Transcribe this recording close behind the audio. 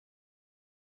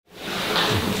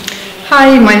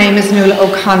Hi, my name is Nuala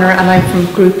O'Connor and I'm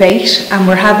from Group 8 and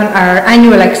we're having our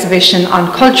annual exhibition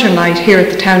on Culture Night here at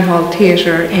the Town Hall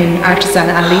Theatre in Artisan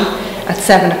Alley at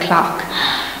 7 o'clock.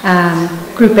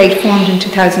 Group 8 formed in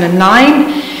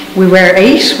 2009. We were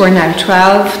 8, we're now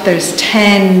 12. There's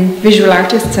 10 visual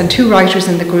artists and 2 writers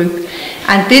in the group.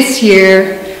 And this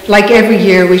year, like every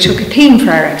year, we took a theme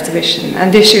for our exhibition.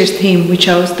 And this year's theme, we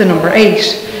chose the number 8.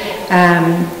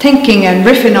 Thinking and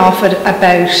riffing off it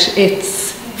about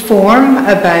its form,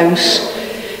 about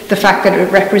the fact that it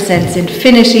represents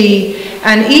infinity,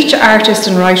 and each artist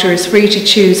and writer is free to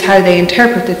choose how they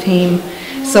interpret the theme.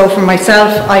 So for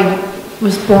myself, I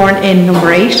was born in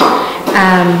number 8,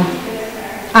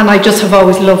 and I just have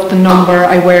always loved the number.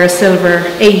 I wear a silver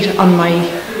 8 on my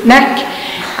neck,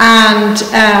 and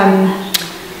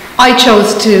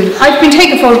I've been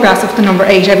taking photographs of the number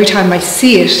 8 every time I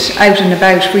see it out and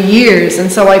about for years, and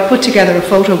so I put together a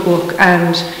photo book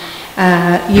and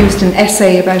used an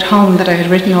essay about home that I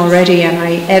had written already, and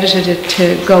I edited it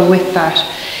to go with that.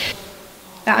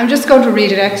 I'm just going to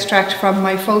read an extract from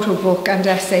my photo book and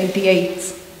essay, The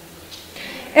Eights.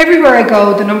 Everywhere I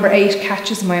go, the number 8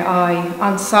 catches my eye,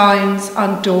 on signs,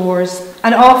 on doors,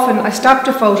 and often I stop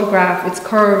to photograph its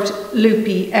curved,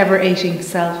 loopy, ever-8ing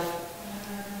self.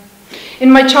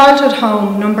 In my childhood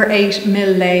home, number 8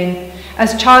 Mill Lane,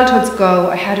 as childhoods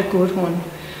go, I had a good one.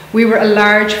 We were a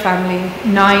large family,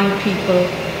 9 people.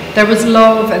 There was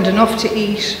love and enough to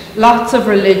eat, lots of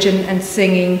religion and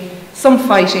singing, some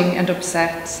fighting and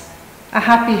upsets. A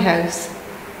happy house.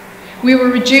 We were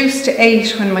reduced to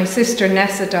 8 when my sister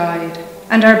Nessa died,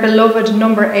 and our beloved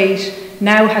number 8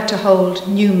 now had to hold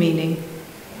new meaning.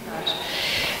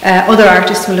 Other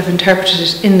artists will have interpreted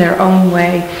it in their own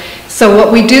way. So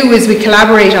what we do is we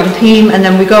collaborate on theme, and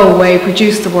then we go away,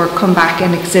 produce the work, come back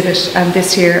and exhibit. And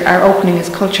this year our opening is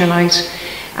Culture Night.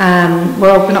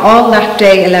 We're open all that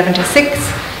day 11 to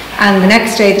 6, and the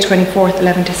next day, the 24th,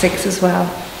 11 to 6 as well.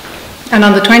 And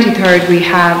on the 23rd we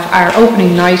have our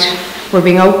opening night. We're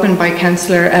being opened by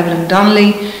Councillor Evelyn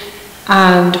Donnelly,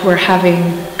 and we're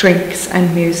having drinks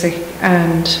and music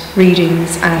and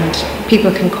readings, and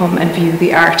people can come and view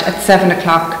the art at 7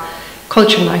 o'clock,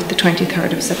 Culture Night, the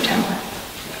 23rd of September.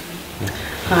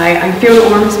 Hi, I'm Fiona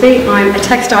Ormsby. I'm a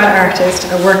textile artist.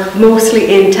 I work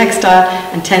mostly in textile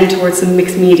and tend towards some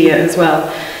mixed media as well.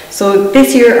 So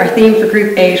this year our theme for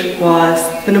Group 8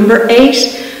 was the number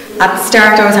 8. At the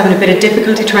start I was having a bit of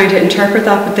difficulty trying to interpret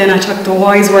that, but then I took the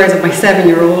wise words of my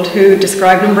 7-year-old who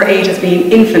described number 8 as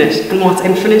being infinite. And what's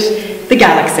infinite? The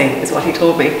galaxy is what he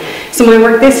told me. So my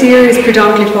work this year is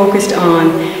predominantly focused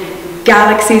on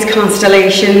galaxies,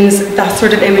 constellations, that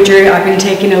sort of imagery. I've been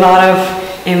taking a lot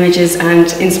of images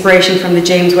and inspiration from the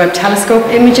James Webb Telescope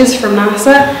images from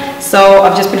NASA. So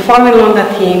I've just been following along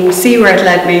that theme, see where it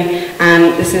led me,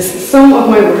 and this is some of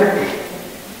my work.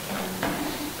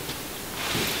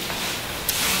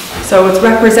 So it's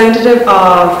representative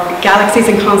of galaxies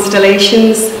and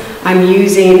constellations. I'm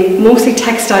using mostly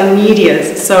textile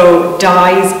medias, so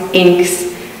dyes,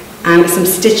 inks, and some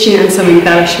stitching and some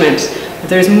embellishment. But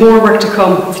there's more work to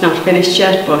come. It's not finished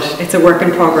yet, but it's a work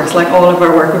in progress. Like all of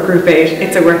our work with Group 8,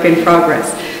 it's a work in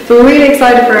progress. So we're really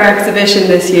excited for our exhibition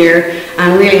this year,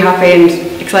 and really happy and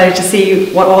excited to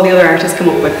see what all the other artists come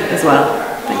up with as well.